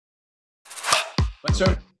But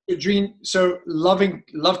so, Drene, so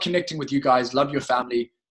love connecting with you guys. Love your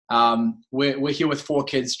family. We're here with 4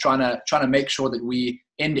 kids, trying to make sure that we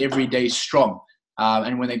end every day strong.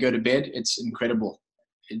 And when they go to bed, it's incredible.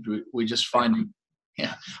 We just find,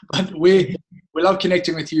 yeah. But we love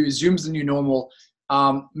connecting with you. Zoom's the new normal.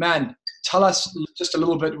 Man, tell us just a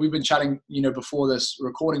little bit. We've been chatting, before this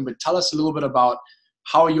recording, but tell us a little bit about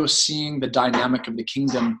how you're seeing the dynamic of the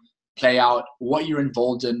kingdom play out, what you're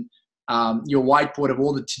involved in, your whiteboard of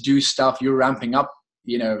all the to-do stuff. You're ramping up,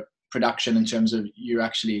 production in terms of you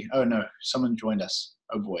actually. Oh no, someone joined us.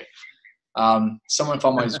 Oh boy, someone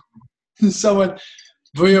found my someone.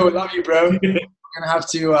 Buyo, love you, bro. I'm gonna have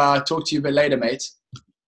to talk to you a bit later, mate.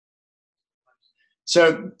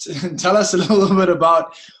 So tell us a little bit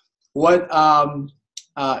about what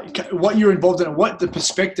you're involved in, and what the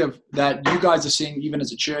perspective that you guys are seeing, even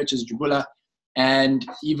as a church, as Deuschle, and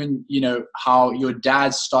even how your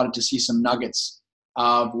dad started to see some nuggets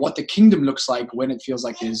of what the kingdom looks like when it feels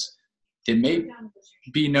like there may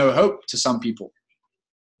be no hope to some people.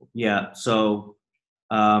 Yeah. So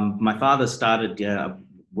my father started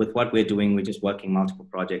with what we're doing. We're just working multiple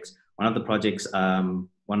projects. One of the projects, one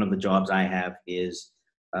of the jobs I have is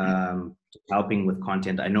helping with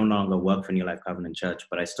content. I no longer work for New Life Covenant Church,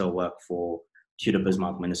 but I still work for Drene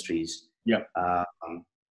Bizmark Ministries. Yeah.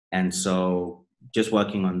 And so just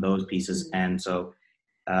working on those pieces. And so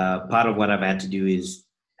part of what I've had to do is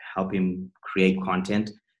help him create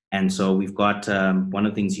content. And so we've got one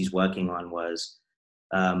of the things he's working on was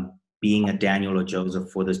being a Daniel or Joseph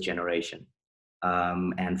for this generation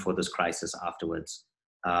and for this crisis afterwards.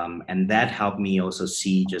 And that helped me also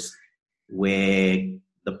see just where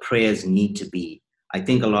the prayers need to be. I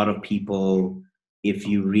think a lot of people, if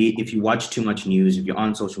you watch too much news, if you're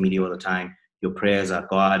on social media all the time, your prayers are,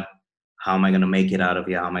 God, how am I going to make it out of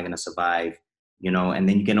here? How am I going to survive? And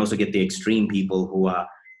then you can also get the extreme people who are,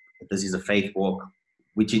 this is a faith walk,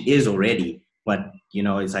 which it is already, but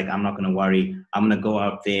it's like, I'm not going to worry. I'm going to go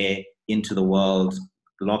out there into the world,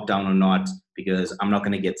 lockdown or not, because I'm not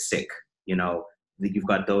going to get sick. You've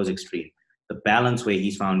got those extremes. The balance where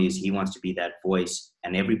he's found is he wants to be that voice,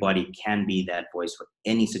 and everybody can be that voice for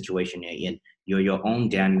any situation you're in. You're your own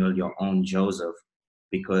Daniel, your own Joseph,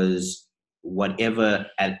 because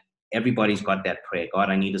everybody's got that prayer. God,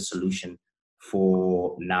 I need a solution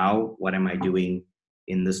for now. What am I doing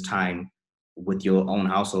in this time with your own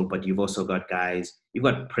household? But you've also got you've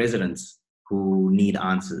got presidents who need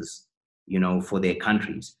answers, for their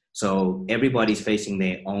countries. So everybody's facing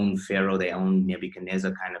their own Pharaoh, their own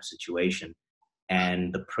Nebuchadnezzar kind of situation.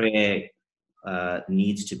 And the prayer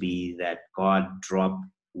needs to be that God drop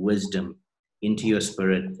wisdom into your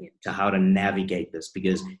spirit to how to navigate this.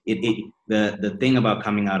 Because the thing about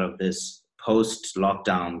coming out of this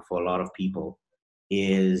post-lockdown for a lot of people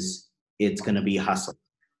is it's going to be hustle.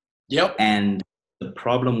 Yep. And the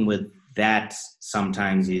problem with that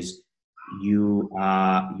sometimes is you'll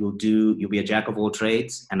be a jack of all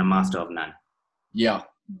trades and a master of none. Yeah.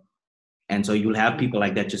 And so you'll have people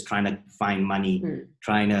like that just trying to find money,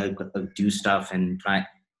 trying to do stuff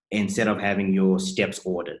instead of having your steps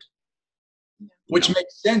ordered. Which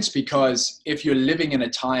makes sense, because if you're living in a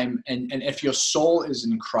time and if your soul is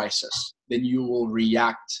in crisis, then you will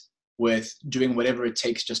react with doing whatever it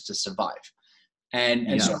takes just to survive.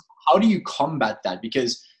 And so how do you combat that?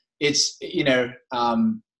 Because it's, I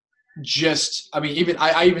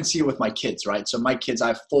even see it with my kids, right? So my kids, I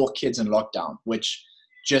have 4 kids in lockdown, which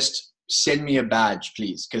just send me a badge,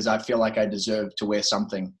 please, because I feel like I deserve to wear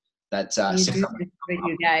something that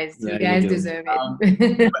you guys deserve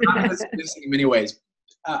it. But I'm in many ways.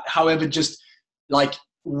 However, just like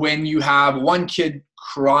when you have one kid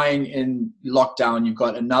crying in lockdown, you've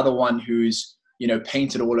got another one who's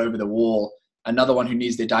painted all over the wall, another one who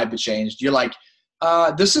needs their diaper changed. You're like,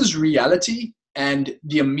 this is reality, and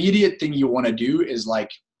the immediate thing you want to do is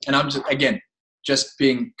like, and I'm just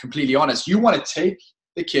being completely honest, you want to take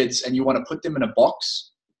the kids and you want to put them in a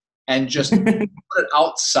box and just put it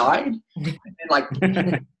outside, and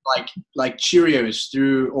then like Cheerios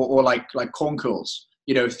through, or like corn curls,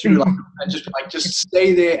 through and just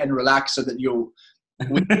stay there and relax so that you'll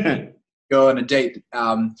go on a date.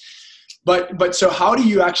 But so how do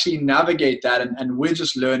you actually navigate that? And we're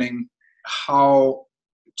just learning how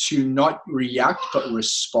to not react but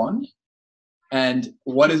respond. And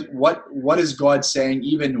what is God saying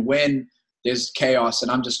even when there's chaos?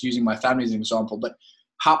 And I'm just using my family as an example, but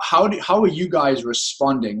how are you guys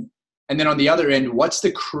responding? And then on the other end, what's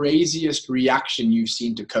the craziest reaction you've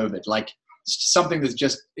seen to COVID? Like something that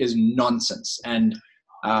just is nonsense and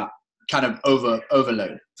kind of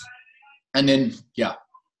overload. And then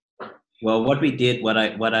Well, what I did when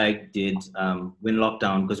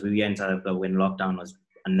lockdown, because we were in South Africa when lockdown was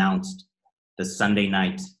announced, the Sunday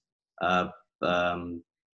night, uh, um,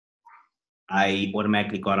 I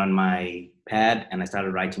automatically got on my pad and I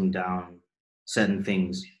started writing down certain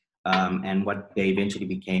things. And what they eventually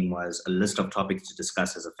became was a list of topics to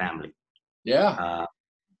discuss as a family. Yeah.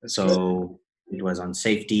 So it was on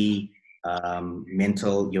safety,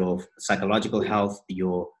 mental, your psychological health,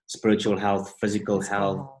 your spiritual health, physical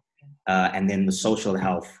health, and then the social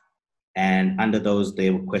health. And under those,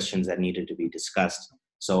 there were questions that needed to be discussed.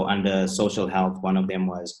 So under social health, one of them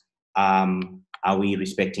was, are we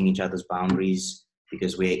respecting each other's boundaries?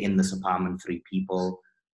 Because we're in this apartment, 3 people.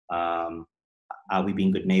 Are we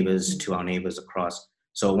being good neighbors to our neighbors across?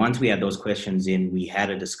 So once we had those questions in, we had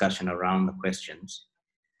a discussion around the questions.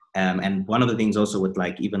 And one of the things also with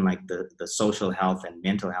even the social health and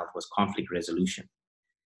mental health was conflict resolution.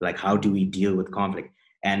 Like, how do we deal with conflict?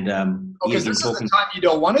 And because this is the time you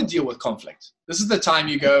don't want to deal with conflict. This is the time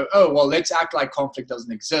you go, oh, well, let's act like conflict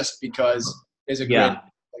doesn't exist because there's a great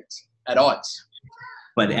conflict at odds.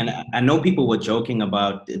 But, and I know people were joking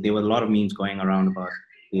about, there were a lot of memes going around about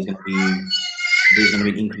there's going to be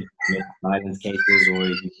an increase in violence cases, or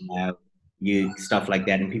you can have stuff like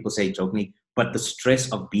that. And people say jokingly, but the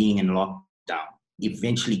stress of being in lockdown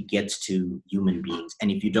eventually gets to human beings.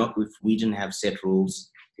 And if we didn't have set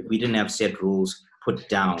rules, put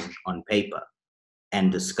down on paper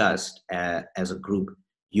and discussed as a group,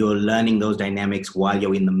 you're learning those dynamics while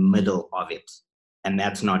you're in the middle of it. And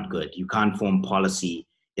that's not good. You can't form policy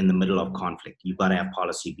in the middle of conflict. You've got to have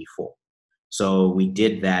policy before. So we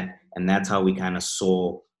did that, and that's how we kind of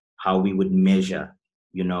saw how we would measure,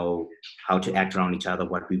 how to act around each other,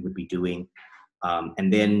 what we would be doing.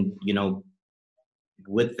 And then,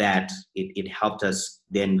 with that, it helped us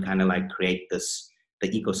then kind of create the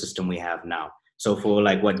ecosystem we have now. So for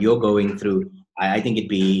what you're going through, I think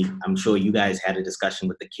I'm sure you guys had a discussion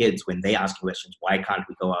with the kids when they ask questions, why can't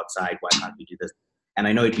we go outside? Why can't we do this? And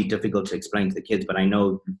I know it'd be difficult to explain to the kids, but I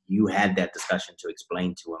know you had that discussion to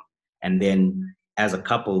explain to them. And then as a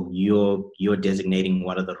couple, you're designating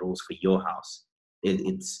what are the rules for your house.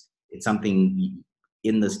 It's something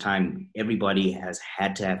in this time, everybody has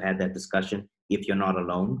had to have had that discussion. If you're not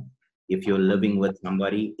alone, if you're living with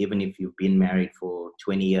somebody, even if you've been married for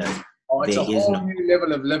 20 years, it's a whole new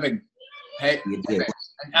level of living. Hey,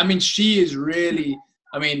 I mean,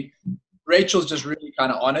 Rachel's just really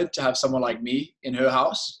kind of honored to have someone like me in her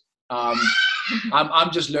house.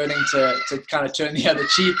 I'm just learning to kind of turn the other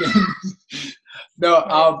cheek.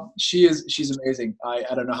 No, she's amazing. I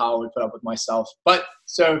don't know how I would put up with myself. But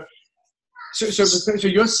so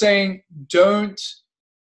you're saying don't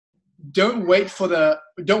wait for the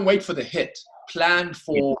hit. Plan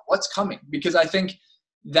for what's coming, because I think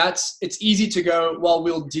it's easy to go, well,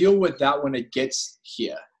 we'll deal with that when it gets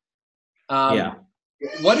here.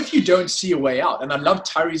 What if you don't see a way out? And I love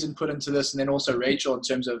Tyree's input into this, and then also Rachel in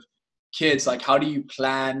terms of kids. How do you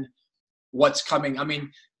plan what's coming? I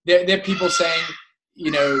mean, there are people saying,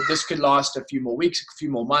 this could last a few more weeks, a few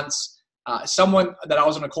more months. Someone that I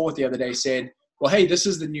was on a call with the other day said, well, hey, this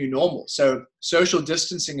is the new normal. So social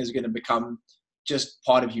distancing is going to become just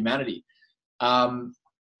part of humanity.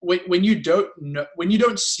 When you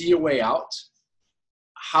don't see a way out,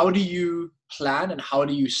 how do you plan and how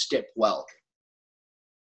do you step well?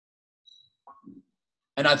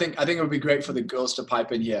 And I think it would be great for the girls to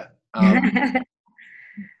pipe in here. I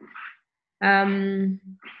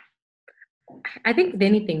think if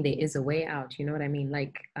anything, there is a way out. You know what I mean?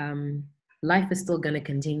 Life is still going to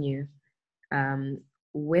continue,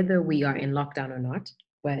 whether we are in lockdown or not.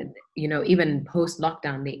 But even post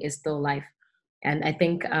lockdown, there is still life. And I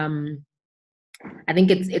think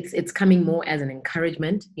it's coming more as an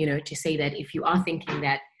encouragement, to say that if you are thinking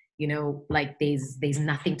that, there's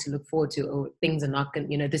nothing to look forward to, or things are not going,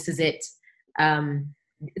 this is it.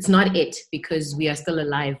 It's not it, because we are still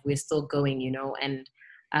alive. We're still going, and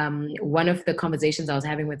one of the conversations I was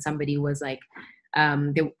having with somebody was they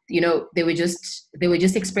were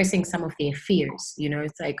just expressing some of their fears.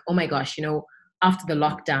 It's like, oh my gosh, after the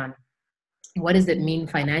lockdown, what does it mean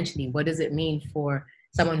financially? What does it mean for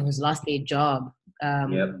someone who's lost their job?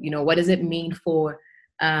 What does it mean for,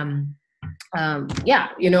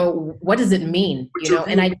 what does it mean? It's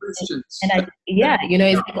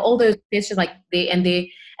all those questions,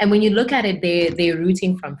 and when you look at it, they're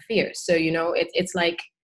rooting from fear. So, it's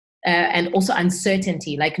and also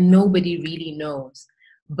uncertainty, nobody really knows.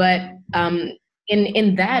 But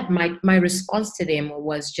in that, my response to them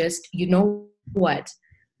was just, what?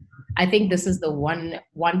 I think this is the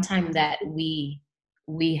one time that we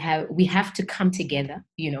we have to come together,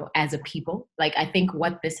 as a people. Like, I think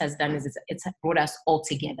what this has done is it's brought us all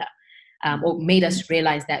together, or made us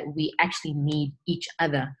realize that we actually need each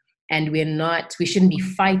other, and we shouldn't be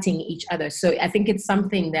fighting each other. So I think it's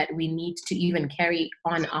something that we need to even carry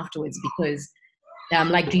on afterwards, because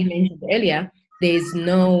like Drene mentioned earlier, there's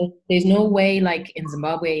no way, like in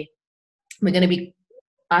Zimbabwe, we're going to be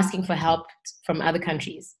asking for help from other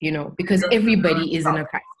countries, because everybody is in a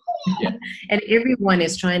crisis. Yeah. And everyone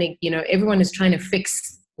is trying to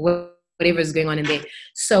fix whatever is going on in there.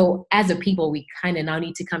 So as a people, we kind of now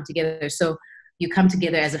need to come together. So you come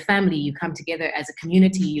together as a family, you come together as a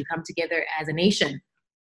community, you come together as a nation.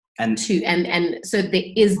 And so there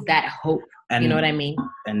is that hope. You know what I mean?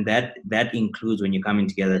 And that includes, when you're coming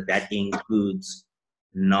together, that includes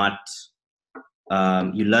not,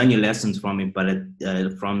 you learn your lessons from it, but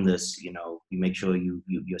from this, you make sure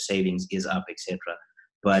your savings is up, etc.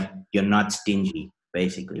 But you're not stingy,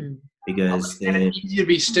 basically, because it's easy to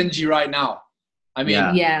be stingy right now. I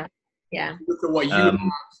mean, yeah. Look at what you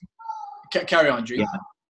carry on, Drene. Yeah.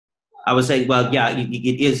 I would say, well, yeah,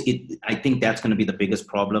 it is. I think that's going to be the biggest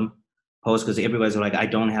problem post, because everybody's like, I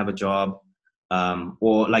don't have a job,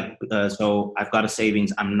 or like, so I've got a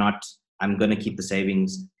savings. I'm going to keep the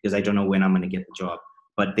savings because I don't know when I'm going to get the job.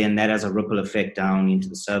 But then that has a ripple effect down into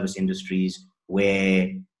the service industries,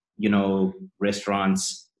 where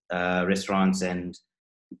restaurants and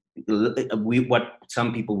what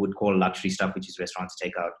some people would call luxury stuff, which is restaurants,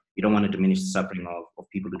 takeout. You don't want to diminish the suffering of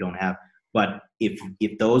people who don't have. But if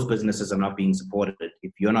those businesses are not being supported,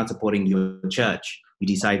 if you're not supporting your church, you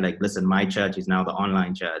decide, like, listen, my church is now the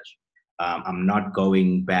online church. I'm not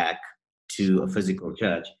going back to a physical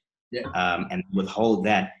church. Yeah. And withhold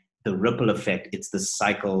that, the ripple effect, it's the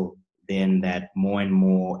cycle then that more and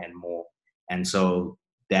more and more. And so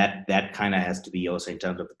that kind of has to be also in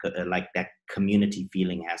terms of like that community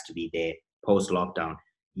feeling has to be there post lockdown.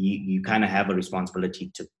 You kind of have a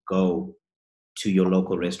responsibility to go to your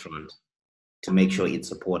local restaurant to make sure it's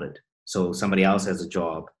supported, so somebody else has a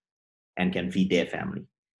job and can feed their family.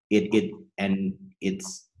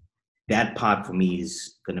 It's that part for me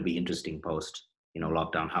is going to be interesting post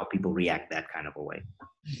lockdown, how people react that kind of a way.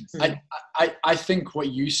 I think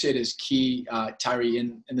what you said is key, Tari,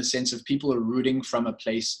 in the sense of people are rooting from a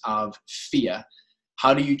place of fear.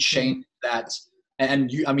 How do you change that?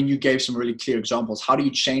 And you gave some really clear examples. How do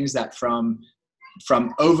you change that from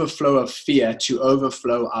overflow of fear to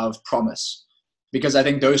overflow of promise? Because I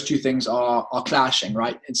think those two things are clashing,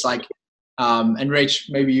 right? It's like, and Rach,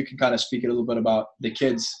 maybe you can kind of speak a little bit about the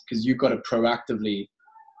kids, because you've got to proactively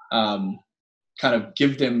kind of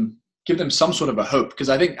give them some sort of a hope, because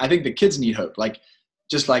I think the kids need hope. Like,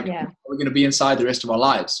 just like, we're going to be inside the rest of our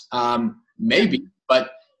lives, maybe,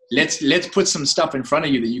 but let's put some stuff in front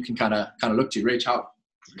of you that you can kind of look to. Rach, how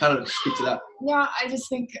kind of speak to that? Yeah, I just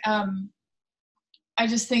think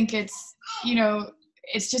it's,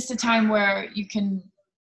 it's just a time where you can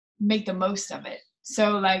make the most of it.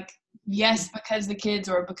 So, like, yes, because the kids,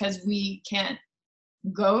 or because we can't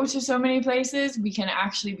go to so many places, we can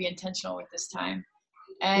actually be intentional with this time.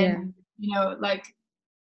 And like,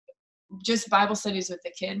 just Bible studies with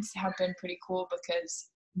the kids have been pretty cool, because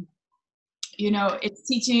it's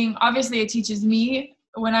teaching. Obviously it teaches me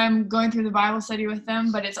when I'm going through the Bible study with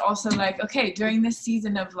them, but it's also like, okay, during this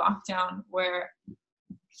season of lockdown where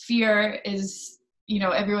fear is,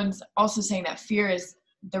 everyone's also saying that fear is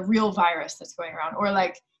the real virus that's going around, or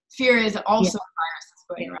like fear is also a virus that's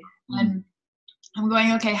going around. And I'm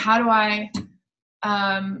going, okay, how do I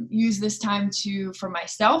use this time for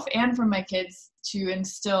myself and for my kids to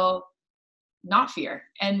instill not fear,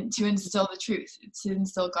 and to instill the truth, to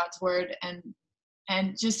instill God's word and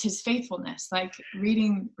just his faithfulness. Like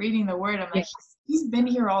reading the word, I'm like, he's been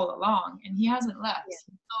here all along and he hasn't left.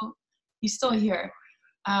 He's still here.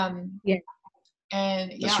 And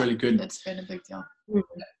that's really good. That's been a big deal.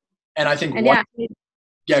 And I think go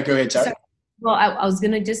ahead, Tara. So, well, I was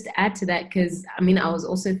going to just add to that, because I was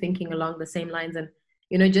also thinking along the same lines, and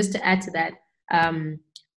just to add to that,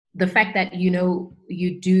 the fact that you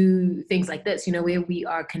do things like this, where we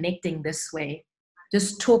are connecting this way,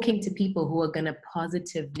 just talking to people who are going to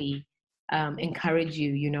positively encourage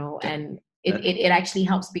you, and it actually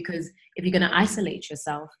helps, because if you're going to isolate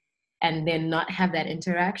yourself and then not have that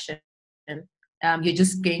interaction, you're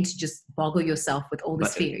just going to just boggle yourself with all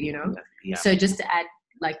this fear, So just to add,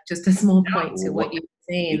 like, just a small point to what you're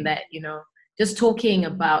saying, that just talking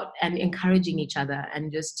about and encouraging each other,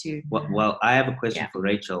 and just to well I have a question for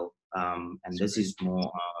Rachel, and this is more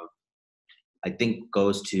of, I think,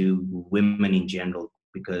 goes to women in general,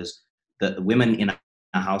 because the women in a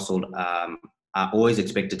household are always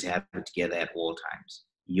expected to have it together at all times.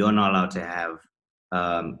 You're not allowed to have,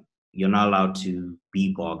 you're not allowed to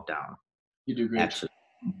be bogged down. You do great. Actually.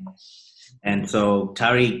 And so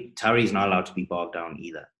Tari is not allowed to be bogged down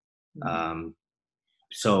either.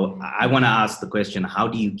 So I want to ask the question, how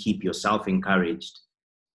do you keep yourself encouraged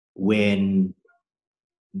when,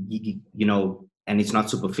 you know, and it's not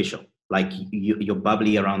superficial? Like you're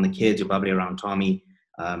bubbly around the kids, you're bubbly around Tommy,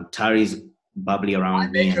 Tari's bubbly around I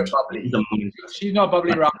make her bubbly. She's not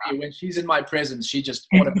bubbly around me. When she's in my presence, she just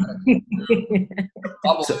automatically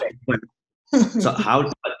bubbles. So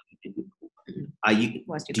how are you?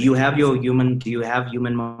 Do you have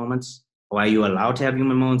human moments, or are you allowed to have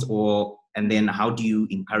human moments, and then how do you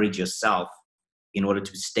encourage yourself in order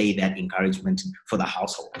to stay that encouragement for the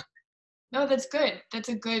household? No, that's good. That's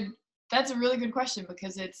a really good question,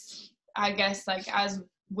 because it's, I guess, like as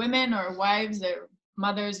women or wives or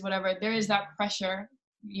mothers, whatever, there is that pressure,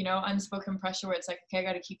 you know, unspoken pressure where it's like, okay, I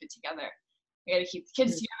got to keep it together. I got to keep the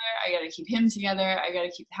kids together. I got to keep him together. I got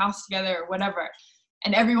to keep the house together, or whatever.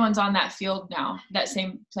 And everyone's on that field now, that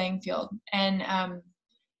same playing field. And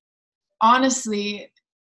honestly,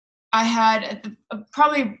 I had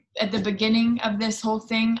probably at the beginning of this whole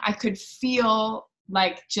thing, I could feel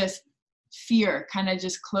like just fear kind of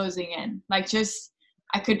just closing in. Like just,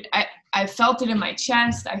 I felt it in my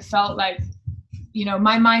chest. I felt like, you know,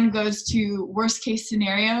 my mind goes to worst case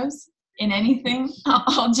scenarios in anything.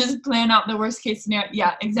 I'll just plan out the worst case scenario.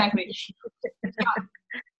 Yeah, exactly. Yeah.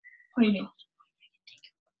 What do you mean?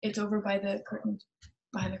 It's over by the curtain,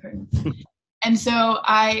 behind the curtain. And so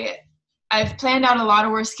I've planned out a lot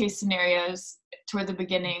of worst case scenarios toward the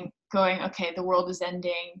beginning, going, okay, the world is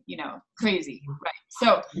ending, you know, crazy, right?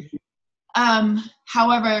 So,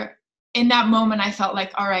 however, in that moment, I felt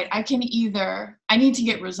like, all right, I need to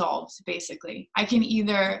get resolved, basically. I can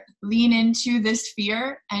either lean into this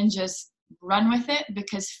fear and just run with it,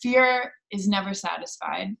 because fear is never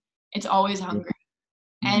satisfied. It's always hungry.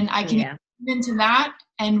 And I can lean into that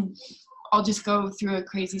and I'll just go through a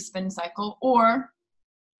crazy spin cycle, or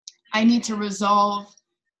I need to resolve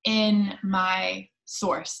in my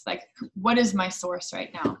source. Like, what is my source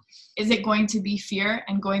right now? Is it going to be fear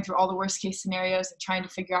and going through all the worst case scenarios and trying to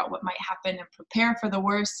figure out what might happen and prepare for the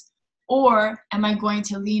worst? Or am I going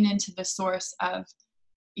to lean into the source of,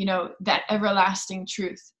 you know, that everlasting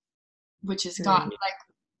truth, which is God? Like,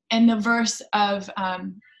 in the verse of,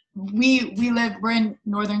 we're in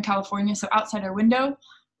Northern California, so outside our window,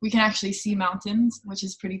 we can actually see mountains, which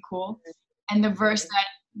is pretty cool. And the verse that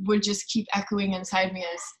would just keep echoing inside me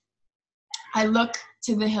is, I look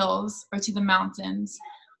to the hills or to the mountains.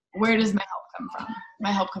 Where does my help come from?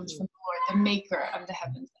 My help comes from the Lord, the maker of the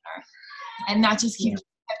heavens and earth. And that just kept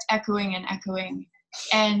echoing and echoing.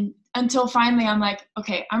 And until finally I'm like,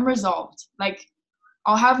 okay, I'm resolved. Like,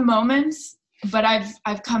 I'll have moments, but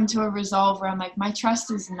I've come to a resolve where I'm like, my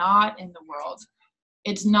trust is not in the world.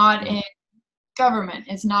 It's not in government.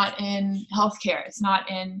 It's not in healthcare. It's not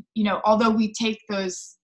in, you know, although we take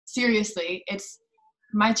those seriously, it's,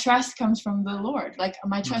 my trust comes from the Lord. Like,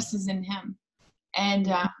 my trust is in him. And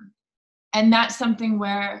that's something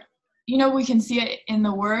where, you know, we can see it in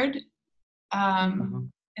the word,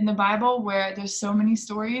 in the Bible, where there's so many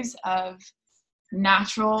stories of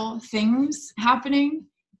natural things happening.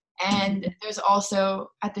 And there's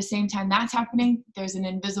also, at the same time that's happening, there's an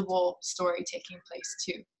invisible story taking place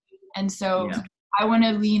too. And so I want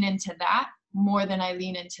to lean into that more than I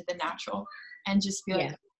lean into the natural, and just be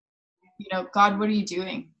like, you know, God, what are you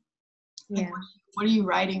doing? Like, what are you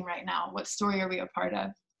writing right now? What story are we a part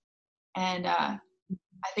of? And I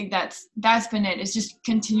think that's been it. It's just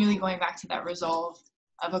continually going back to that resolve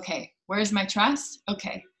of, okay, where's my trust?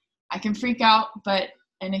 Okay, I can freak out,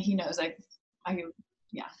 and he knows, like,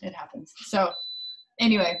 it happens. So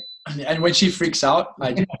anyway. And when she freaks out,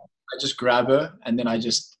 I just grab her, and then I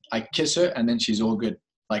kiss her, and then she's all good,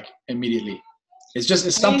 like, immediately. It's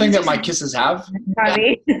something that my kisses have.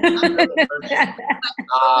 Sorry.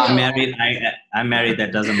 I'm married.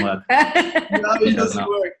 That doesn't work. No, it doesn't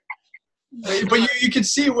work. But you can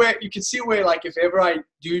see where, like, if ever I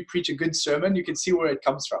do preach a good sermon, you can see where it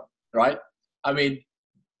comes from, right? I mean,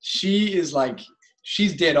 she's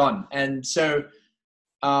dead on, and so.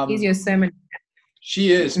 He's your sermon.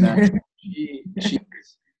 She is, man. she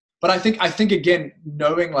is. But I think again,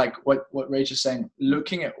 knowing, like, what Rachel's saying,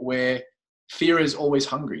 looking at where fear is always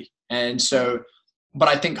hungry. And so, but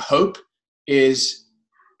I think hope is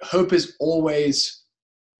always,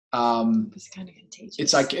 it's kind of contagious.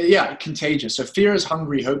 It's like, contagious. So fear is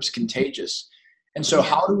hungry, hope's contagious. And so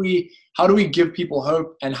how do we give people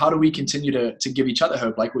hope, and how do we continue to give each other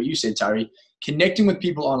hope? Like what you said, Tari, connecting with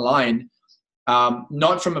people online,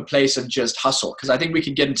 not from a place of just hustle, because I think we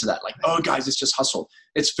could get into that, like, oh guys, it's just hustle.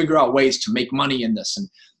 Let's figure out ways to make money in this,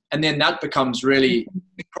 and then that becomes really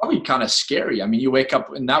probably kind of scary. I mean, you wake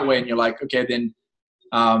up in that way and you're like, okay, then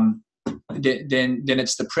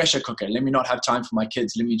it's the pressure cooker. Let me not have time for my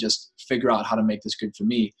kids. Let me just figure out how to make this good for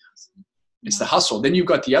me. It's the hustle. Then you've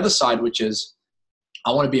got the other side, which is,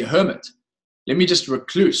 I want to be a hermit. Let me just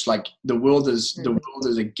recluse. Like the world is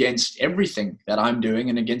against everything that I'm doing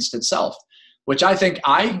and against itself, which I think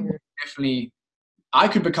I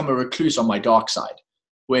could become a recluse on my dark side,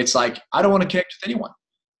 where it's like, I don't want to connect with anyone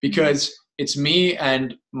because it's me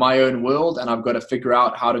and my own world. And I've got to figure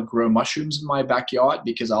out how to grow mushrooms in my backyard,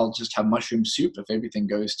 because I'll just have mushroom soup if everything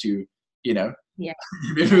goes to, if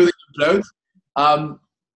everything explodes.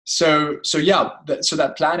 So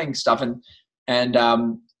that planning stuff and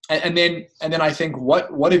then I think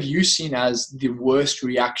what have you seen as the worst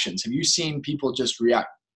reactions? Have you seen people just react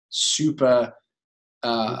super?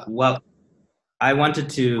 Well, I wanted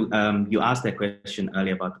to. You asked that question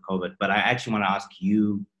earlier about the COVID, but I actually want to ask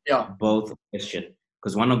you both a question,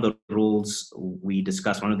 because one of the rules we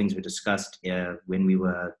discussed, one of the things we discussed when we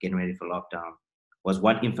were getting ready for lockdown, was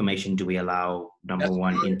what information do we allow, number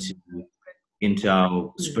one, into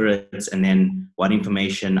our spirits, and then what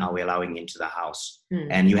information are we allowing into the house?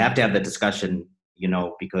 And you have to have the discussion,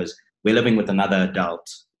 because we're living with another adult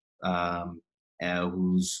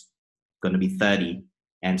who's going to be 30,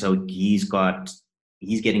 and so he's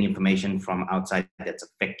getting information from outside that's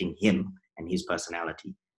affecting him and his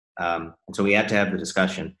personality, and so we had to have the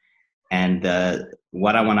discussion. And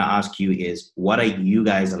what I want to ask you is, what are you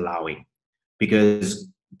guys allowing? Because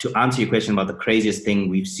to answer your question about the craziest thing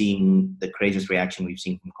we've seen, the craziest reaction we've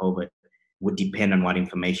seen from COVID would depend on what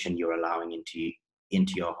information you're allowing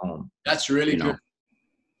into your home. That's really good.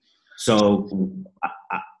 So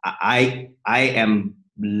I am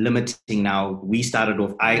limiting now. We started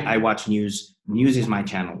off, I watch news. News is my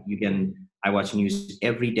channel. I watch news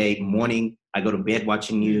every day, morning. I go to bed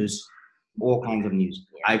watching news, all kinds of news.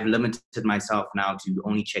 I've limited myself now to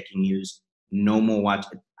only checking news. No more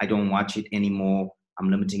I don't watch it anymore. I'm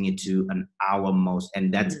limiting it to an hour most,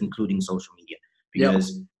 and that's including social media,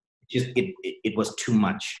 because it was too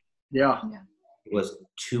much. Yeah. It was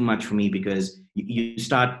too much for me, because you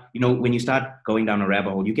start, when you start going down a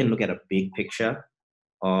rabbit hole, you can look at a big picture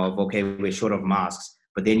of, okay, we're short of masks,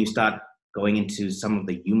 but then you start going into some of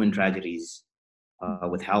the human tragedies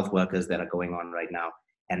with health workers that are going on right now,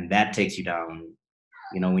 and that takes you down.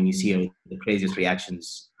 When you see the craziest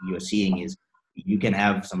reactions you're seeing is, you can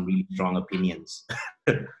have some really strong opinions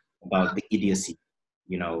about the idiocy,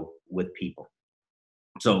 with people.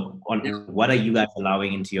 So what are you guys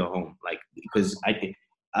allowing into your home? Like, because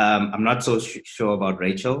I'm not so sure about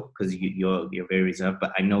Rachel, because you're very reserved,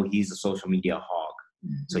 but I know he's a social media hog.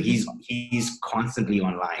 So he's constantly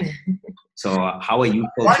online. So how are you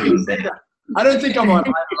filtering that? I don't think I'm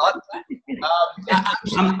online a lot.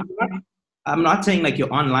 I'm not saying like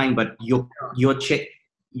you're online, but you've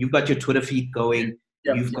got your Twitter feed going.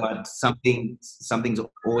 You've got something's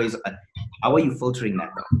always. How are you filtering that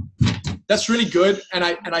though? That's really good, and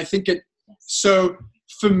I think it. So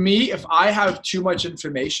for me, if I have too much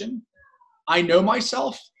information, I know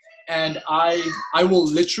myself, and I will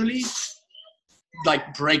literally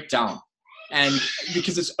like break down, and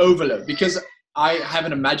because it's overload. Because I have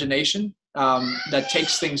an imagination that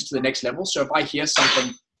takes things to the next level. So if I hear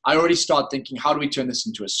something, I already start thinking, how do we turn this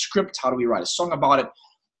into a script? How do we write a song about it?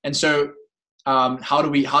 And so how do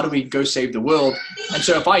we go save the world? And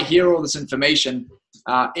so if I hear all this information,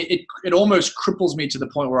 it almost cripples me to the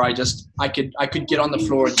point where I could get on the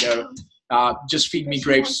floor and go, just feed me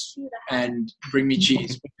grapes and bring me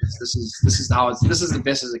cheese, because this is the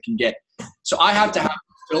best as it can get. So I have to have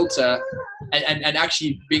a filter and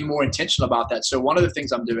actually being more intentional about that. So one of the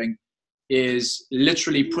things I'm doing is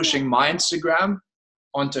literally pushing my Instagram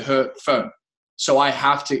onto her phone. So I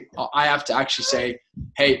have to actually say,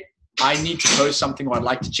 hey, I need to post something, or I'd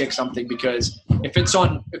like to check something, because if it's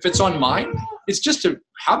on mine, it's just a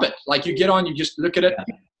habit. Like you get on, you just look at it,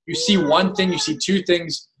 you see one thing, you see two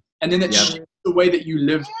things, and then it's the way that you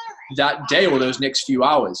live that day or those next few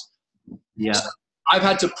hours. Yeah. So I've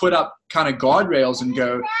had to put up kind of guardrails and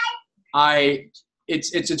go,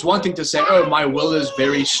 it's one thing to say, oh, my will is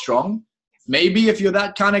very strong. Maybe if you're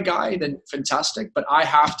that kind of guy, then fantastic. But I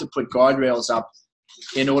have to put guardrails up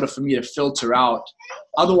in order for me to filter out.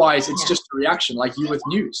 Otherwise, it's just a reaction, like you with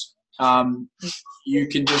news. You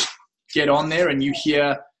can just get on there and you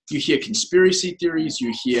hear conspiracy theories,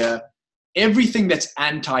 you hear everything that's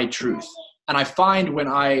anti-truth. And I find when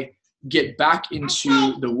I get back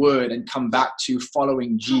into the word and come back to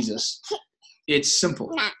following Jesus, it's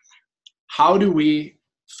simple. how do we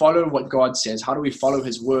follow what God says? How do we follow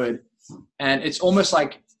his word? And it's almost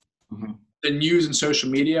like the news and social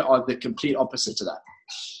media are the complete opposite to that,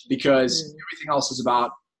 because everything else is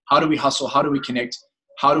about how do we hustle? How do we connect?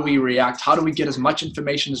 How do we react? How do we get as much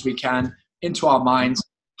information as we can into our minds?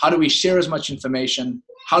 How do we share as much information?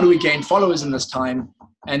 How do we gain followers in this time?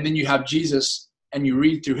 And then you have Jesus and you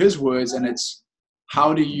read through his words, and it's,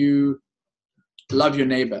 how do you love your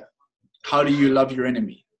neighbor? How do you love your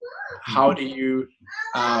enemy? How do you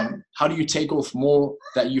take off more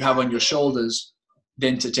that you have on your shoulders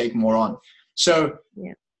than to take more on? So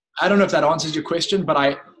I don't know if that answers your question,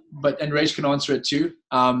 but Rach can answer it too.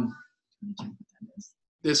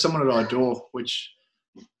 There's someone at our door, which,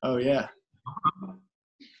 oh yeah.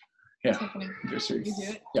 Yeah. You do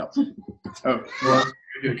it? Yeah. Oh, well,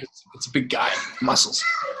 it's a big guy, muscles.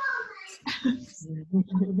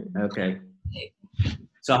 Okay.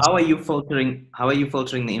 So how are you filtering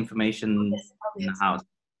the information in the house?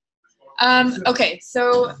 Okay,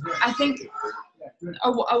 so I think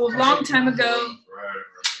a long time ago,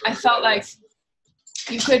 I felt like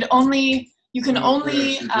you can only how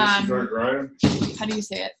do you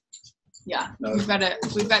say it? Yeah,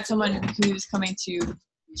 we've got someone who's coming to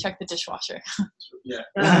check the dishwasher. Yeah.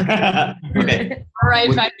 Okay. All right.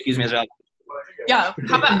 Excuse me as well. Yeah.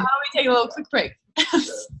 How do we take a little quick break?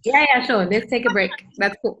 Yeah, sure. Let's take a break.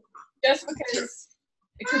 That's cool. Just because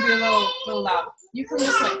it could be a little loud. You come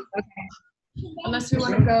this way. Okay. Unless we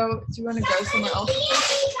want to go. Do you want to go somewhere else?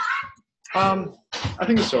 I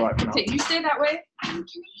think it's all right for now. Okay, you stay that way.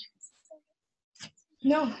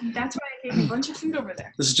 No, that's why I gave you a bunch of food over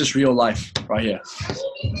there. This is just real life right here.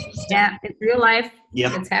 Yeah, it's real life.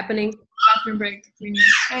 Yep. It's happening. Bathroom break. We need.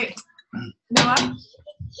 Hey, Noah.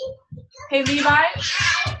 Hey, Levi.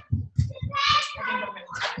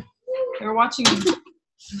 They're watching.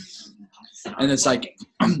 And it's like,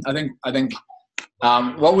 I think.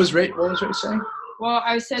 What was Ray saying? Well,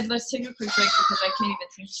 I said let's take a quick break because I can't even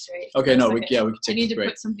think straight. Okay, no, we can take I need a to break.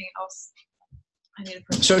 put something else.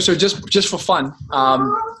 So just for fun,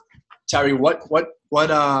 Terry, what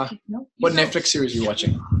Netflix series are you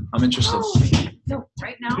watching? I'm interested. No,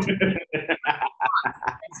 right now.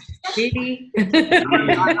 Really?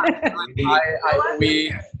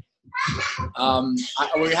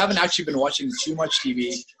 We haven't actually been watching too much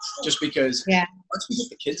TV, just because once we get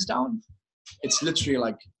the kids down, it's literally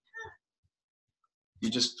like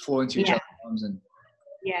you just fall into each other's arms and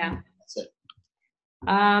that's it.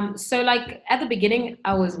 So like at the beginning,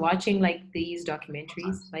 I was watching like these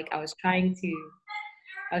documentaries. Like I was trying to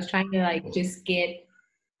like just get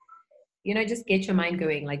your mind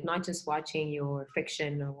going, like not just watching your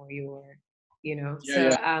fiction or your,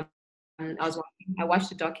 I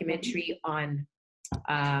watched a documentary on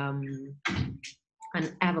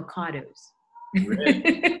avocados.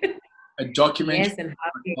 A documentary. Yes, and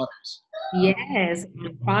yes,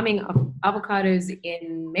 farming of avocados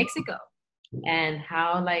in Mexico, and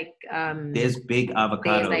how like there's big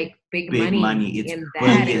avocado, there's like big money. It's in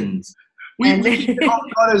billions. We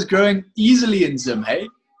avocados growing easily in Zim, hey?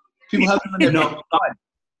 People have them on their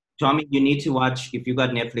Tommy, you need to watch, if you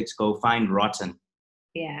got Netflix, go find Rotten.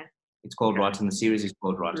 Yeah. It's called Rotten. The series is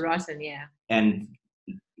called Rotten. Rotten, yeah. And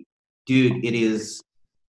dude, it is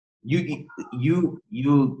you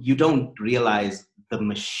don't realize the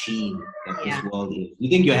machine that this world is.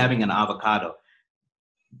 You think you're having an avocado.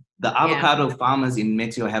 The avocado farmers in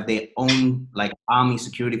Mexico have their own like army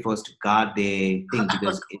security force to guard their thing,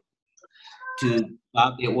 because to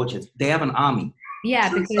guard their orchards. They have an army.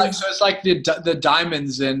 Yeah, because it's like the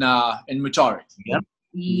diamonds in Mutare. Yep.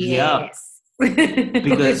 Yes.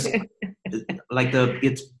 Because like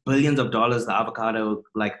it's billions of dollars the avocado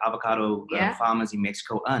farmers in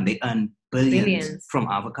Mexico earn. They earn billions from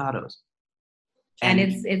avocados. And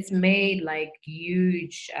it's made like a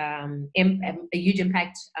huge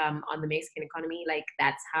impact on the Mexican economy. Like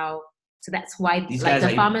that's why like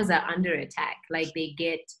the farmers are under attack. Like they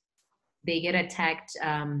get attacked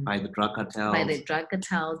by the drug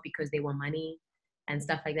cartels because they want money and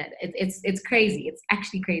stuff like that. It's crazy. It's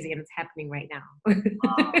actually crazy, and it's happening right now.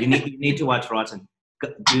 You need to watch Rotten,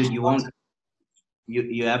 dude.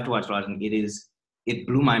 You have to watch Rotten. It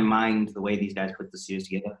blew my mind the way these guys put the series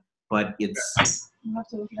together. But you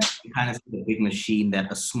kind of see the big machine that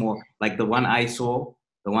a small, like the one I saw,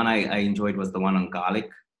 the one I enjoyed was the one on garlic.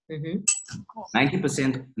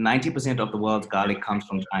 90% of the world's garlic comes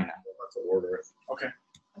from China. To order it. Okay.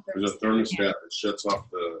 There's a thermostat that shuts off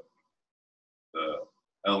the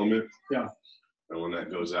element. Yeah. And when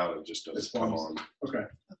that goes out, it just doesn't come on. Okay.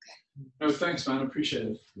 No, thanks, man. Appreciate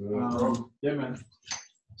it. Yeah, man.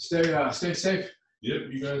 Stay safe.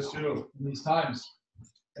 Yep, you guys too. In these times.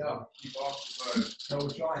 Yeah, keep off. No, we're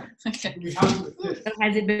trying. Okay. We have with this. So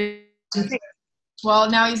has it been fixed? Well,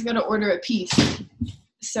 now he's going to order a piece.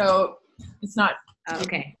 So it's not. Oh,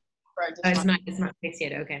 okay. for Oh, it's not fixed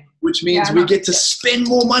yet. Okay. Which means Yeah, we not get to yet. spend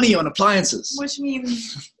more money on appliances. Which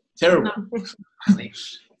means Terrible. not really.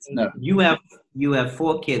 No. You have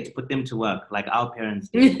 4 kids. Put them to work like our parents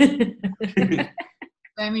did.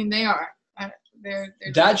 I mean, they are. They're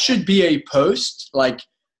That should be a post. Like,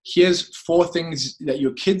 here's 4 things that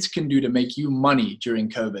your kids can do to make you money during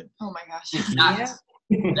COVID. Oh my gosh.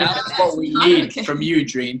 That's what we Not need okay. from you,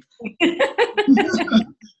 Drene.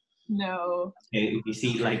 No. Okay, you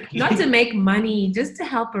see, like Not to make money, just to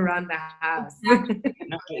help around the house. no,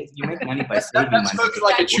 you make money by saving That's money.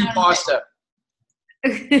 like a true pastor.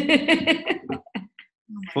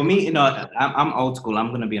 For me, you know, I'm old school.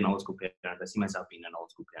 I'm gonna be an old school parent. I see myself being an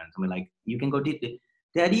old school parent. I'm like, you can go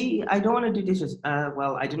Daddy, I don't want to do dishes.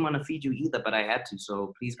 Well, I didn't want to feed you either, but I had to.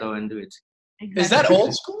 So please go and do it. Is that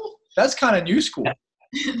old school? That's kind of new school.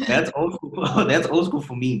 That's old school. That's old school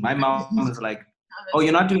for me. My mom was like, "Oh,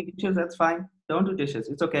 you're not doing dishes? That's fine. Don't do dishes.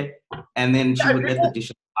 It's okay." And then she would let the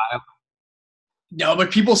dishes pile. No,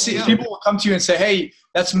 but people will come to you and say, "Hey,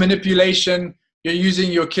 that's manipulation. You're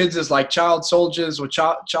using your kids as like child soldiers or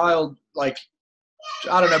child like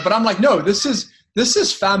I don't know." But I'm like, no, this is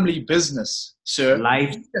family business, sir.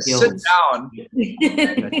 Life skills. Sit down. You're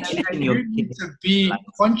teaching And your you need kids to be life.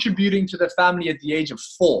 contributing to the family at the age of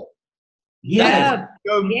 4. Yeah.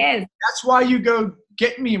 Yes. That's why you go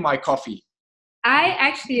get me my coffee. I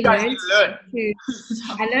actually You guys learned need to learn.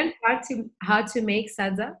 I learned how to make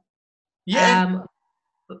sadza. Yeah.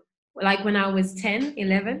 Like when I was 10,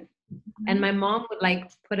 11, and my mom would like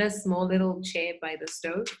put a small little chair by the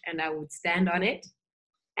stove, and I would stand on it,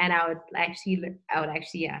 and I would actually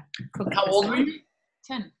cook. How old were you?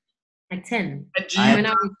 10. At 10. And do When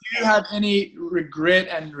I was you have any regret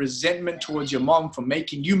and resentment towards your mom for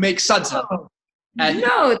making you make sadza? And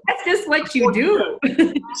no, that's just what you do.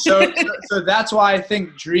 so that's why I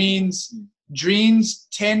think Drene's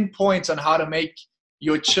 10 points on how to make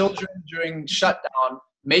your children during shutdown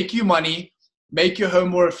make you money, make your home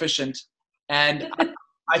more efficient, and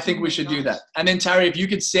I think we should do that. And then Tari, if you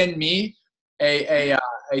could send me a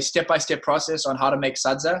step-by-step process on how to make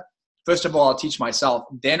sadza. First of all, I'll teach myself.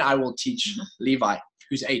 Then I will teach Levi,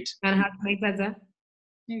 who's 8. And how to make sadza.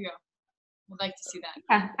 There you go. I'd like to see that.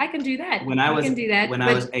 Yeah, I can do that. When I was can do that. when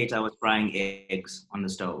I was 8, I was frying eggs on the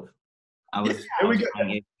stove. I was frying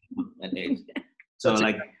eggs at 8. So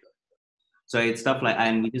so it's stuff like,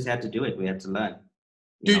 and we just had to do it. We had to learn.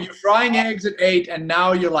 Dude, you're frying eggs at 8, and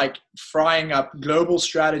now you're like frying up global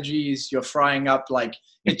strategies. You're frying up like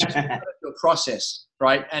it's just part of your process,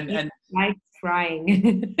 right? And like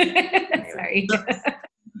frying. Sorry.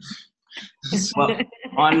 Well,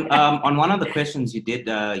 on one of the questions you did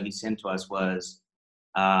you sent to us was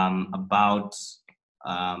about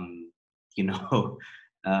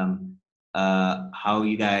how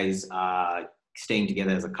you guys are staying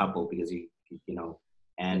together as a couple, because you know,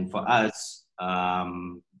 and for us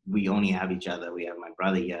we only have each other. We have my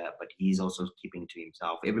brother here, but he's also keeping to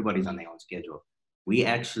himself. Everybody's on their own schedule. We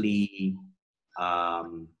actually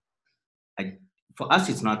for us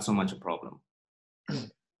it's not so much a problem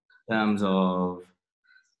in terms of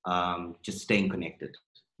just staying connected.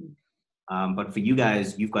 But for you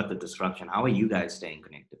guys, you've got the disruption. How are you guys staying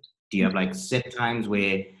connected? Do you have like set times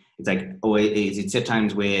where it's like, or is it set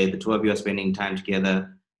times where the 2 of you are spending time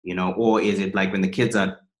together, you know, or is it like when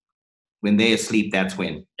they're asleep, that's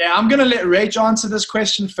when? Yeah, I'm going to let Rach answer this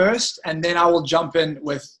question first, and then I will jump in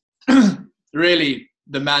with really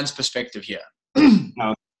the man's perspective here.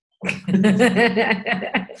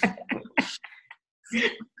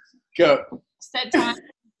 Go. Set time.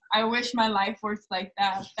 I wish my life worked like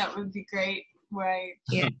that. That would be great. Where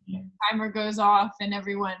timer goes off and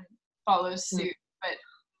everyone follows suit. But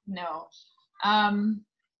no. I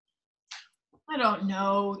don't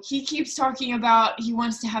know. He keeps talking about he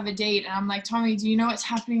wants to have a date, and I'm like, Tommy, do you know what's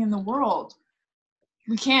happening in the world?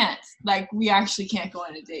 We can't. Like, we actually can't go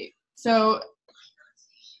on a date. So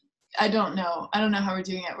I don't know. I don't know how we're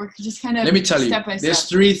doing it. We're just kind of Let me tell you, step by there's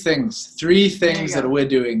step. 3 things that we're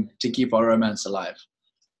doing to keep our romance alive.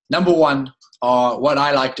 Number 1 are what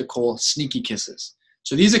I like to call sneaky kisses.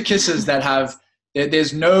 So these are kisses that have,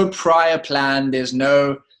 there's no prior plan. There's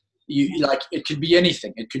no, like, it could be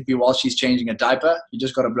anything. It could be while she's changing a diaper. You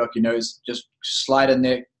just got to block your nose, just slide in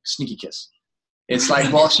there, sneaky kiss. It's like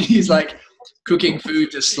while she's like cooking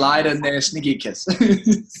food, just slide in there, sneaky kiss.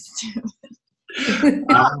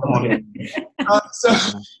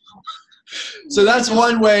 So that's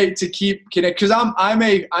one way to keep connect, because I'm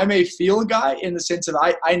a feel guy in the sense of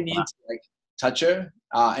I need to like touch her.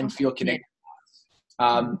 and feel connected.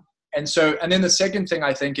 And then the second thing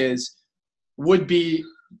I think would be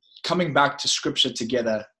coming back to scripture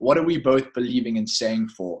together. What are we both believing and saying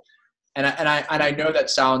for? And I know that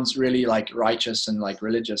sounds really like righteous and like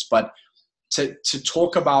religious, but to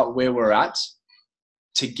talk about where we're at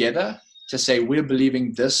together, to say we're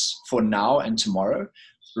believing this for now and tomorrow,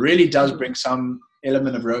 really does bring some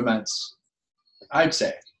element of romance, I'd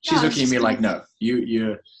say. She's looking at me like, no,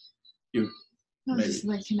 you. No, maybe. just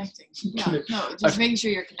like connecting. Yeah, no, just making sure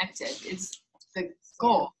you're connected is the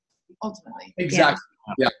goal ultimately. Exactly.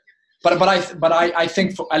 Yeah. But I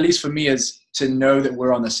think at least for me is to know that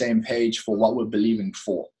we're on the same page for what we're believing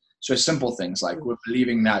for. So simple things like we're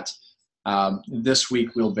believing that this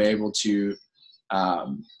week we'll be able to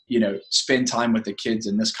spend time with the kids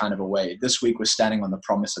in this kind of a way. This week we're standing on the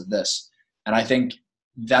promise of this. And I think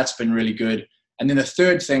that's been really good. And then the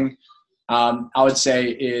third thing I would say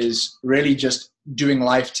is really just doing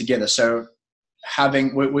life together. So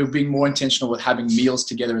we're being more intentional with having meals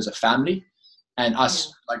together as a family, and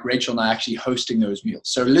us, like Rachel and I, actually hosting those meals.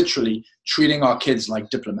 So literally treating our kids like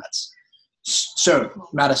diplomats. So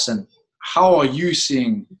Madison, how are you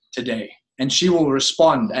seeing today? And she will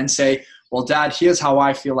respond and say, well, Dad, here's how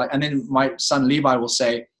I feel like. And then my son Levi will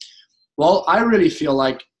say, well, I really feel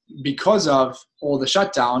like because of all the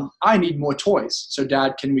shutdown, I need more toys. So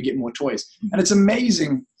Dad, can we get more toys? And it's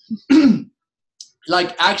amazing.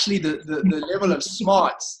 Like actually the level of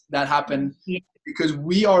smarts that happen because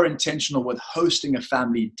we are intentional with hosting a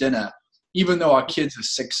family dinner, even though our kids are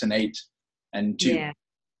 6 and 8 and 2.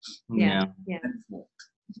 Yeah. Yep.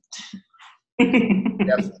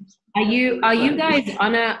 Are you guys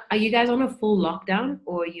on a full lockdown,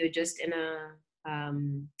 or you're just in a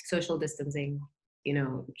social distancing?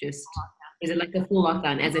 Just is it like a full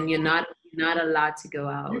lockdown, as in you're not allowed to go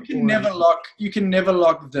out? You can never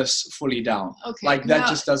lock this fully down. Okay, like that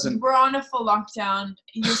just doesn't. We're on a full lockdown.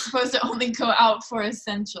 You're supposed to only go out for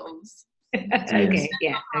essentials. Okay.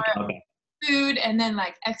 Food and then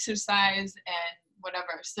like exercise and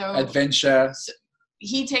whatever. So Adventure. So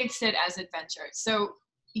he takes it as adventure. So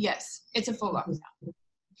yes, it's a full lockdown.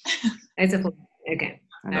 It's a full. Okay.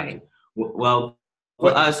 All right. Well,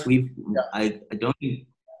 for us, I don't think.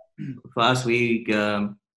 For us, we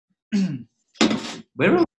can't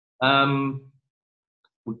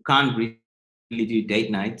really do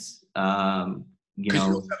date nights. Because you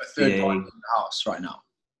also have a third party in the house right now.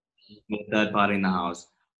 Third party in the house,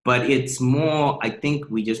 but it's more. I think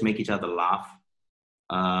we just make each other laugh.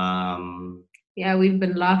 Yeah, we've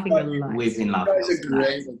been laughing a lot. We've been laughing. You guys are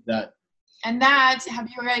great with that. And have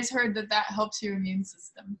you guys heard that helps your immune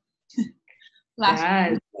system?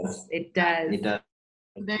 It does.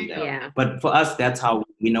 There you go. Yeah. But for us, that's how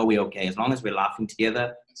we know we're okay. As long as we're laughing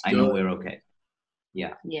together, I know we're okay.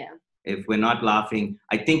 Yeah. Yeah. If we're not laughing,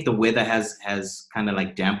 I think the weather has kind of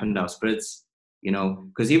like dampened our spirits,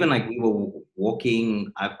 because even like we were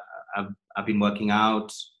walking, I've been working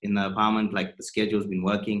out in the apartment, like the schedule's been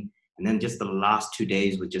working. And then just the last 2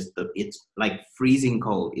 days with it's like freezing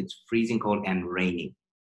cold. It's freezing cold and raining.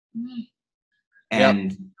 Mm.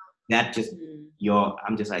 And that just,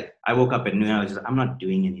 I'm just like, I woke up at noon. I was just, I'm not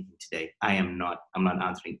doing anything today. I'm not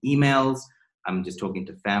answering emails. I'm just talking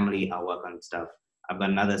to family. I'll work on stuff. I've got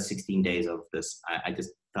another 16 days of this. I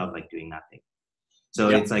just felt like doing nothing. So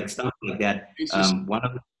it's like stuff like that.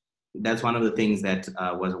 That's one of the things that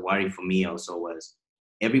was a worry for me also was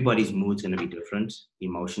everybody's mood's going to be different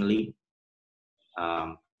emotionally.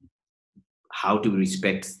 How to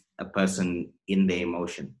respect a person in their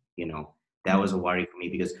emotion, that was a worry for me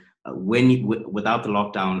because without the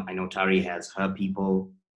lockdown, I know Tari has her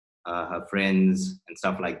people, her friends and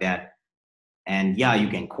stuff like that. And you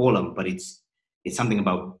can call them, but it's something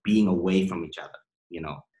about being away from each other,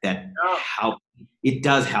 that help. It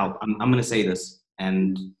does help. I'm going to say this,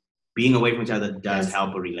 and being away from each other does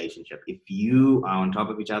help a relationship. If you are on top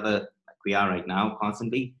of each other, like we are right now,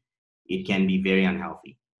 constantly, it can be very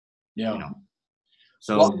unhealthy. Yeah.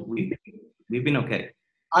 So we've been okay.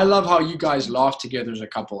 I love how you guys laugh together as a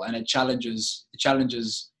couple, and it challenges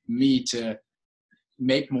me to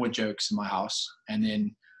make more jokes in my house, and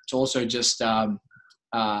then to also just to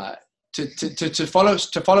follow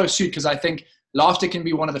suit, because I think laughter can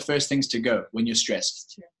be one of the first things to go when you're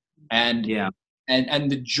stressed. And and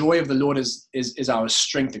the joy of the Lord is our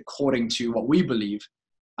strength according to what we believe,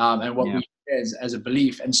 and what we as a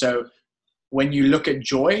belief. And so when you look at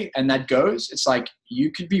joy and that goes, it's like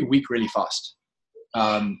you could be weak really fast.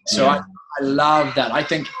 I love that. I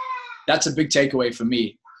think that's a big takeaway for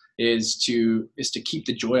me is to keep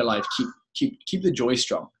the joy alive, keep the joy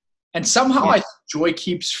strong. And somehow joy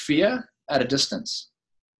keeps fear at a distance.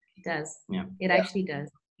 It does. Yeah. It actually does.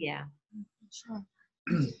 Yeah. Sure.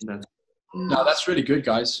 No, that's really good,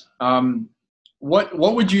 guys.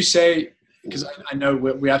 What would you say? Because I know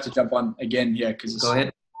we have to jump on again here. Go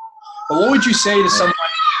ahead. But what would you say to someone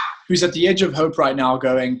who's at the edge of hope right now,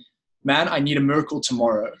 going, "Man, I need a miracle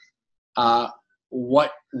tomorrow.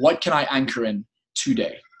 What can I anchor in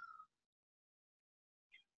today?"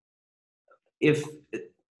 I'm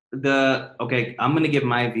going to give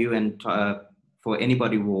my view, and for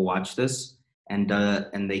anybody who will watch this and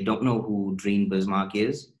they don't know who Drene Bizmark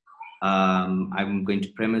is, I'm going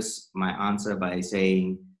to premise my answer by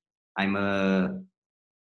saying I'm a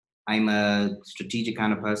strategic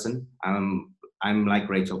kind of person. I'm like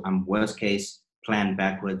Rachel. I'm worst case, plan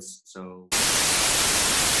backwards. So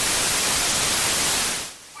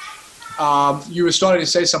you were starting to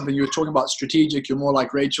say something. You were talking about strategic. You're more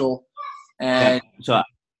like Rachel. And so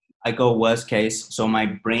I go worst case. So my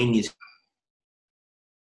brain is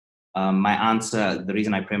my answer. The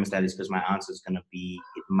reason I premise that is because my answer is going to be,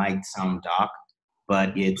 it might sound dark,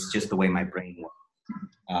 but it's just the way my brain works.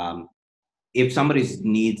 If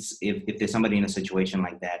there's somebody in a situation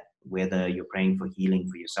like that, whether you're praying for healing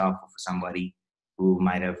for yourself or for somebody who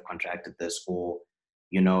might have contracted this, or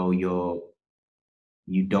you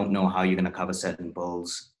don't know how you're going to cover certain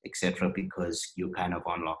bills, etc., because you're kind of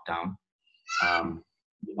on lockdown.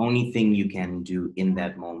 The only thing you can do in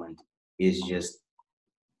that moment is just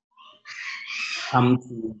come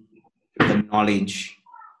to the knowledge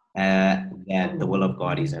that the will of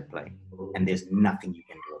God is at play, and there's nothing you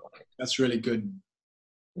can do about it. That's really good.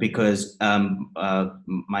 Because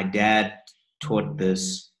my dad taught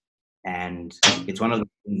this, and it's one of the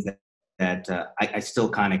things that I still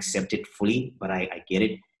can't accept it fully, but I get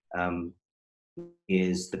it.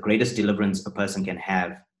 Is the greatest deliverance a person can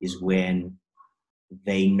have is when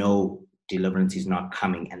they know deliverance is not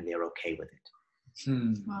coming and they're okay with it.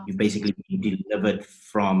 Wow. You basically be delivered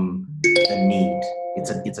from the need.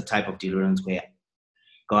 It's a type of deliverance where,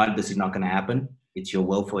 God, this is not going to happen. It's your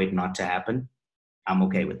will for it not to happen. I'm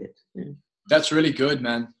okay with it. That's really good,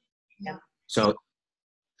 man. Yeah. So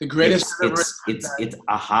the greatest it's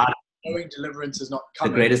a hard. Knowing deliverance is not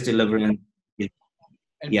coming. The greatest deliverance is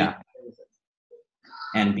and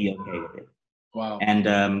and be okay with it. Wow. And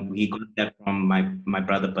he got that from my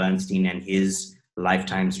brother Bernstein and his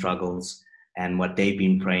lifetime struggles and what they've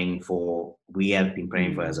been praying for. We have been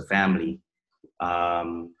praying for as a family.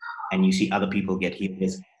 And you see other people get healed.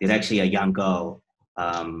 There's actually a young girl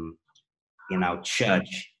in our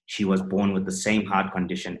church. She was born with the same heart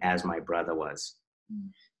condition as my brother was.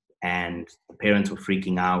 And the parents were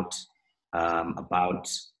freaking out about,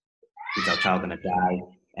 is our child going to die?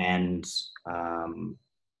 And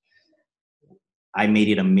I made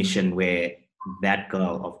it a mission where that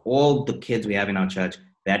girl, of all the kids we have in our church,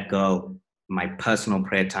 that girl, my personal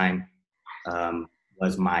prayer time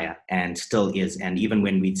was Maya, and still is. And even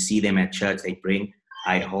when we see them at church,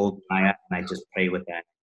 I hold Maya and I just pray with her.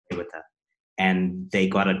 And they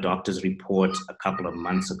got a doctor's report a couple of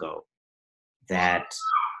months ago that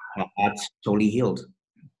her heart's totally healed.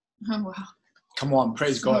 Oh, wow. Come on,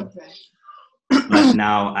 praise God. But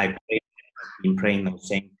now I've been praying those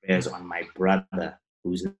same prayers on my brother,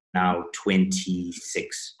 who's now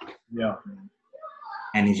 26. Yeah.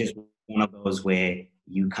 And it's just one of those where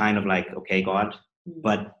you kind of like, okay, God,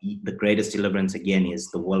 but the greatest deliverance again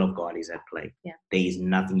is the will of God is at play. Yeah. There is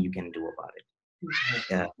nothing you can do about it.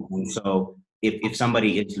 And so if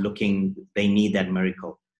somebody is looking, they need that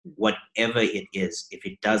miracle, whatever it is, if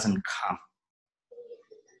it doesn't come,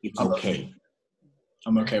 it's okay.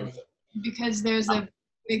 I'm okay with it. Because there's a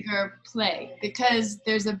bigger play, because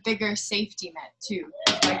there's a bigger safety net too.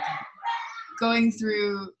 Like going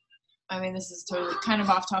through, I mean, this is totally kind of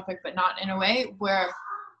off topic, but not in a way, where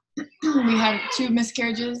we had 2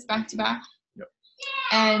 miscarriages back to back. Yep.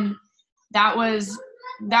 And that was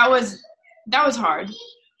hard.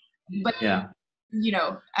 But yeah, you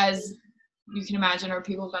know, as you can imagine, or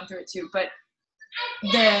people have gone through it too. But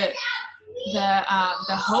the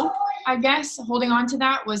hope, I guess, holding on to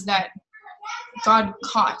that was that God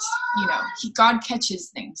caught, God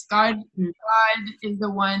catches things. God is the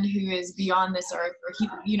one who is beyond this earth, or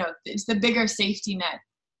it's the bigger safety net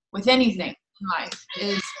with anything in life,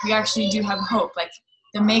 is we actually do have hope. Like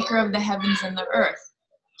the maker of the heavens and the earth,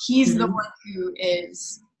 he's the one who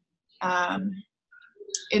is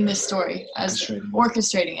in this story as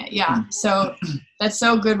orchestrating it. Yeah. So that's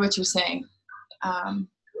so good what you're saying.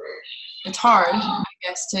 It's hard, I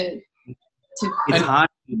guess, it's hard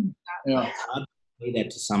to say that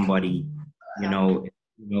to somebody,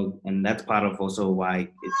 and that's part of also why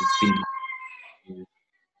it's been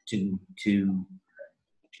to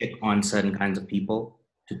check on certain kinds of people,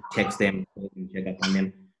 to text them and check up on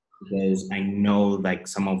them, because I know like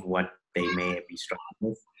some of what they may be struggling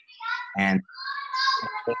with, and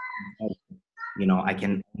you know, I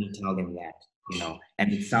can only tell them that, you know,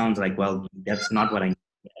 and it sounds like, well, that's not what I need,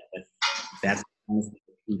 but that's the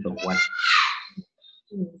truth of what,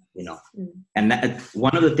 you know. And that,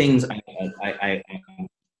 one of the things I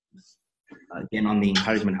again, on the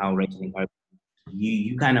encouragement, how Rachel encouraged,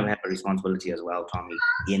 you kind of have a responsibility as well, Tommy,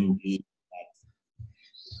 in the that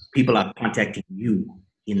people are contacting you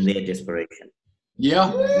in their desperation.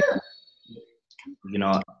 Yeah. You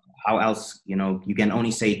know, how else, you know, you can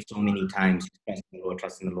only say it so many times, trust in the Lord,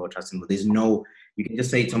 trust in the Lord, trust in the Lord. There's no, you can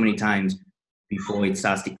just say it so many times before it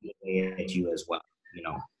starts to eat away at you as well, you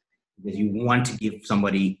know, because you want to give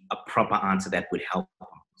somebody a proper answer that would help them,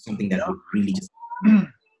 something that would really just,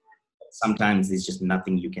 sometimes there's just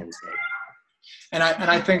nothing you can say. And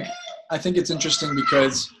I think it's interesting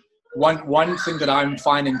because one thing that I'm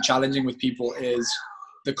finding challenging with people is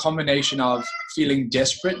the combination of feeling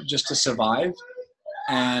desperate just to survive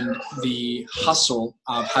and the hustle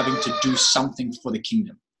of having to do something for the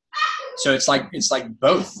kingdom. So it's like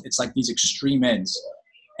both. It's like these extreme ends.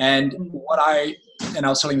 And I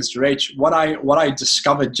was telling this to Rach, what I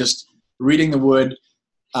discovered just reading the word,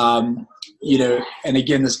 you know, and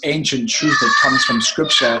again, this ancient truth that comes from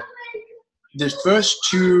scripture, the first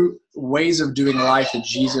two ways of doing life that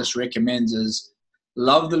Jesus recommends is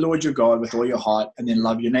love the Lord your God with all your heart and then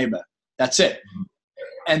love your neighbor. That's it.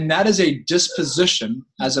 And that is a disposition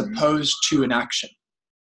as opposed to an action.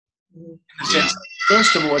 In the sense,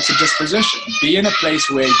 first of all, it's a disposition. Be in a place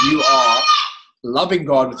where you are loving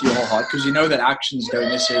God with your whole heart, because you know that actions don't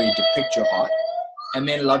necessarily depict your heart, and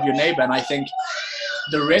then love your neighbor. And I think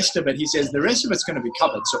the rest of it, he says, the rest of it's going to be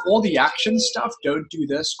covered. So all the action stuff, don't do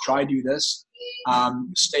this, try do this,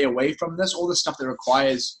 stay away from this, all the stuff that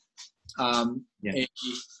requires a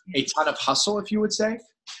ton of hustle, if you would say,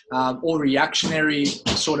 or reactionary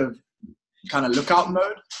sort of kind of lookout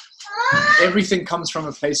mode. Everything comes from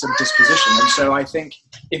a place of disposition. And so I think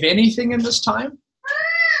if anything in this time,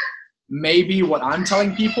 maybe what I'm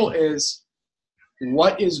telling people is,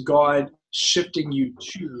 what is God shifting you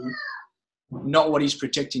to, not what he's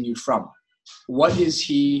protecting you from? What is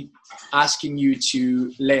he asking you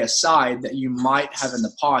to lay aside that you might have in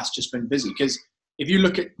the past just been busy? Because if you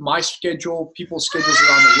look at my schedule, people's schedules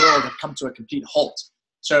around the world have come to a complete halt.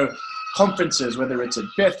 So conferences, whether it's at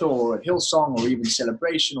Bethel or at Hillsong or even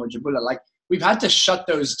Celebration or Jabula, like we've had to shut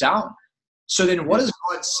those down. So then what is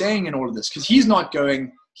God saying in all of this? Because he's not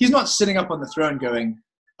sitting up on the throne going,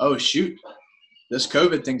 oh shoot, this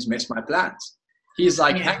COVID thing's messed my plans. He's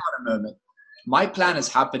like, hang on a moment. My plan is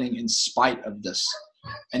happening in spite of this.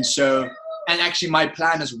 And so, and actually my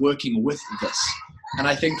plan is working with this. And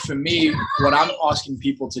I think for me, what I'm asking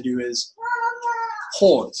people to do is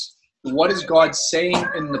pause. What is God saying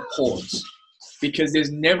in the pause? Because there's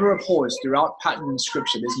never a pause throughout pattern in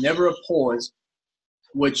scripture. There's never a pause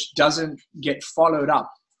which doesn't get followed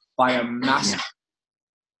up by a massive.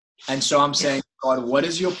 And so I'm saying, God, what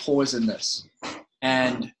is your pause in this?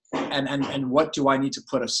 And what do I need to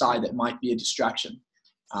put aside that might be a distraction?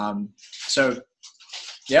 So,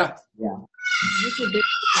 yeah. Yeah.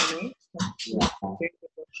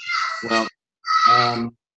 Well,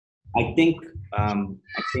 I think one of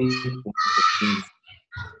the things,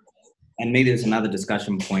 and maybe there's another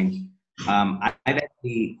discussion point. I've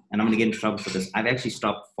actually, and I'm going to get in trouble for this, I've actually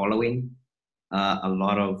stopped following a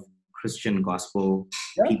lot of Christian gospel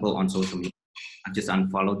people on social media. I've just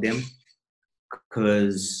unfollowed them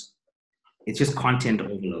because it's just content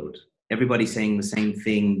overload. Everybody's saying the same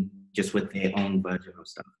thing, just with their own version of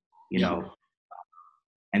stuff, you know.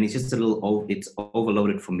 And it's just it's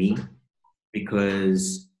overloaded for me,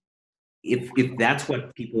 because if that's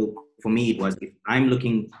what people, for me it was, if I'm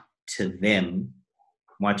looking to them,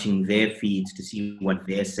 watching their feeds to see what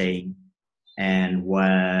they're saying and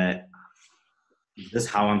what, is this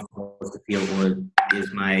how I'm supposed to feel, or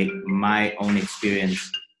is my own experience,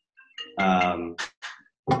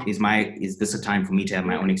 is this a time for me to have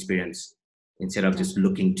my own experience instead of just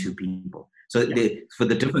looking to people? So for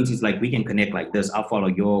the difference is, like, we can connect like this. I'll follow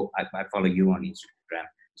I follow you on Instagram.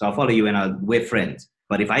 So I'll follow you and we're friends.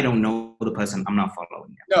 But if I don't know the person, I'm not following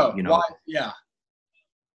them. No, you know? why? Yeah.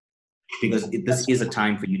 Because this is a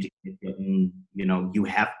time for you to get your own, you know, you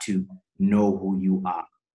have to know who you are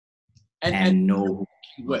and know who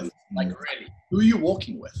you're with. Like, really, who are you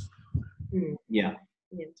walking with? Yeah.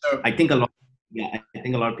 So, I think a lot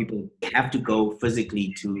of people have to go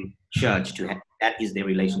physically to church to have, that is their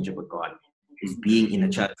relationship with God, is being in a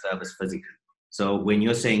church service physically. So when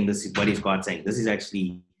you're saying this, what is God saying? This is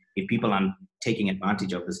actually, if people taking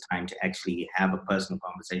advantage of this time to actually have a personal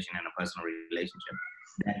conversation and a personal relationship.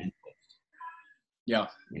 That is, Yeah.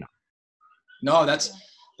 you know. No, that's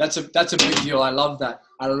a big deal. I love that.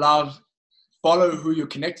 I love follow who you're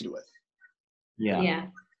connected with. Yeah.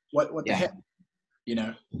 What the heck? You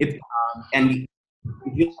know. And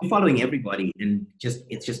if you're following everybody and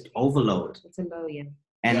it's just overload. It's a low, yeah.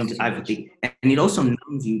 And it also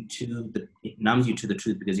numbs you to the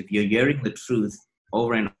truth, because if you're hearing the truth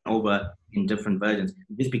over and over in different versions,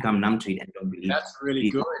 you just become numb to it and don't believe That's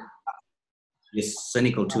really good. You're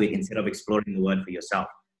cynical to it instead of exploring the word for yourself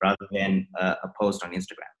rather than a post on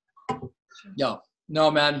Instagram. Yeah.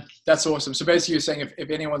 No, man, that's awesome. So basically you're saying if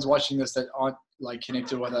anyone's watching this that aren't like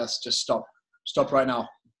connected with us, just stop right now.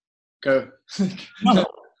 Go. No,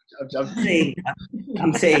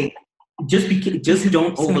 I'm saying just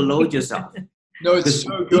don't overload yourself. No, it's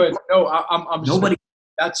so good. No, I'm just, nobody.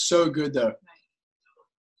 That's so good though.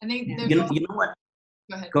 I think You know what?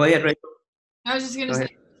 Go ahead. Go ahead, Ray. I was just gonna say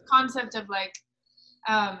the concept of like,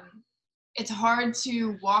 it's hard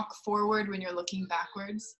to walk forward when you're looking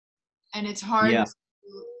backwards, and it's hard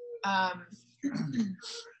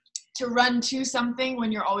to run to something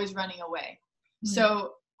when you're always running away.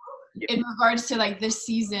 So in regards to like this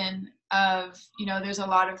season of, there's a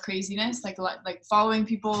lot of craziness, like following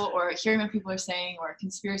people or hearing what people are saying, or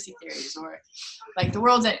conspiracy theories, or like the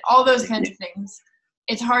world's end, all those kinds of things.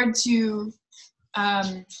 It's hard to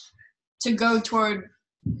go toward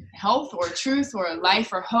health or truth or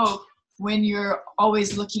life or hope when you're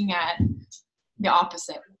always looking at the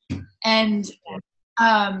opposite. And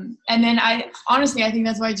then I think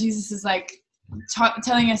that's why Jesus is like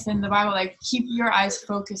telling us in the Bible, like, keep your eyes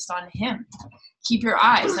focused on him. Keep your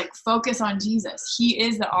eyes, like, focus on Jesus. He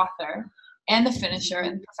is the author and the finisher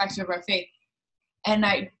and the perfecter of our faith. And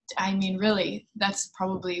I mean, really, that's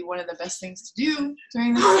probably one of the best things to do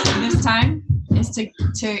during this time, is to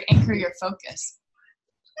anchor your focus.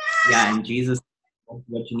 Yeah, and Jesus,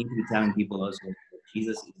 what you need to be telling people also,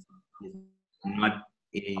 Jesus is not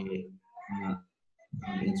on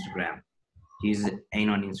Instagram. Jesus ain't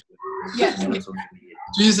on Instagram. Yes. Not on social media.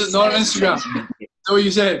 Jesus is not on Instagram. That's what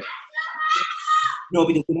you said. No,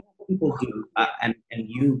 because people do, and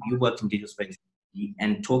you work in digital space,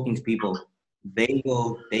 and talking to people, they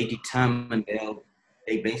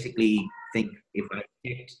basically think, if I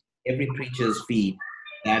checked every preacher's feed,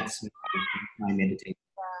 that's my meditation.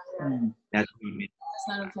 That's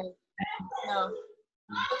not okay. No,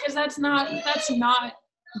 because that's not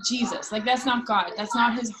Jesus. Like, that's not God. That's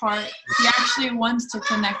not his heart. He actually wants to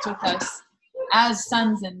connect with us as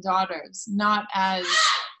sons and daughters, not as,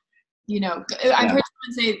 I've heard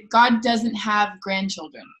someone say God doesn't have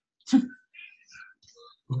grandchildren. You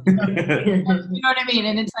know what I mean?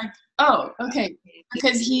 And it's like, oh, okay,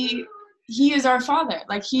 because he is our father.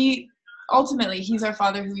 Like, ultimately he's our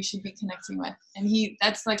father who we should be connecting with, and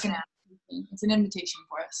that's like it's an invitation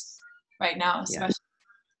for us right now, especially.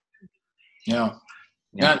 Yeah.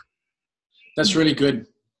 That's really good.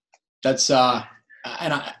 That's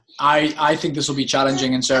and I think this will be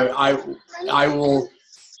challenging, and so I will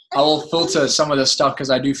filter some of this stuff, because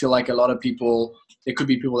I do feel like a lot of people, there could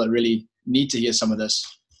be people that really need to hear some of this.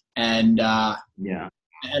 And and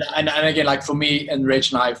again, like for me and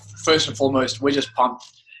Rach and I, first and foremost, we're just pumped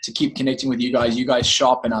to keep connecting with you guys. You guys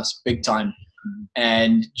sharpen us big time,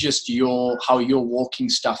 and just how you're walking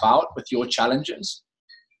stuff out with your challenges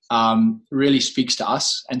really speaks to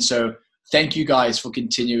us. And so thank you guys for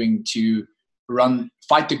continuing to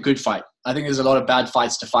fight the good fight. I think there's a lot of bad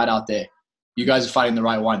fights to fight out there. You guys are fighting the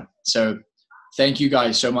right one. So thank you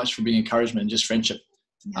guys so much for being encouragement and just friendship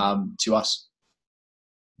to us.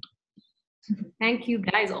 Thank you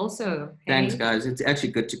guys also. Okay? Thanks, guys. It's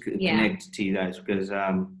actually good to connect to you guys, because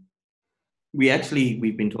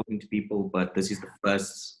we've been talking to people, but this is the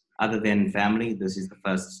first, other than family, this is the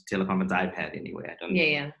first teleconference I've had anyway.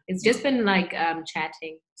 It's just been like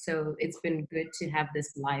chatting, so it's been good to have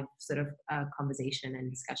this live sort of conversation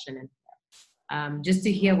and discussion, and just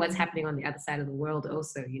to hear what's happening on the other side of the world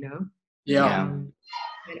also, and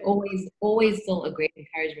always still a great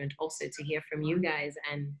encouragement also to hear from you guys,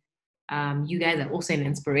 and you guys are also an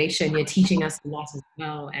inspiration. You're teaching us a lot as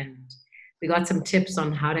well, and we got some tips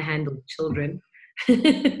on how to handle children. So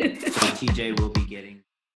TJ will be getting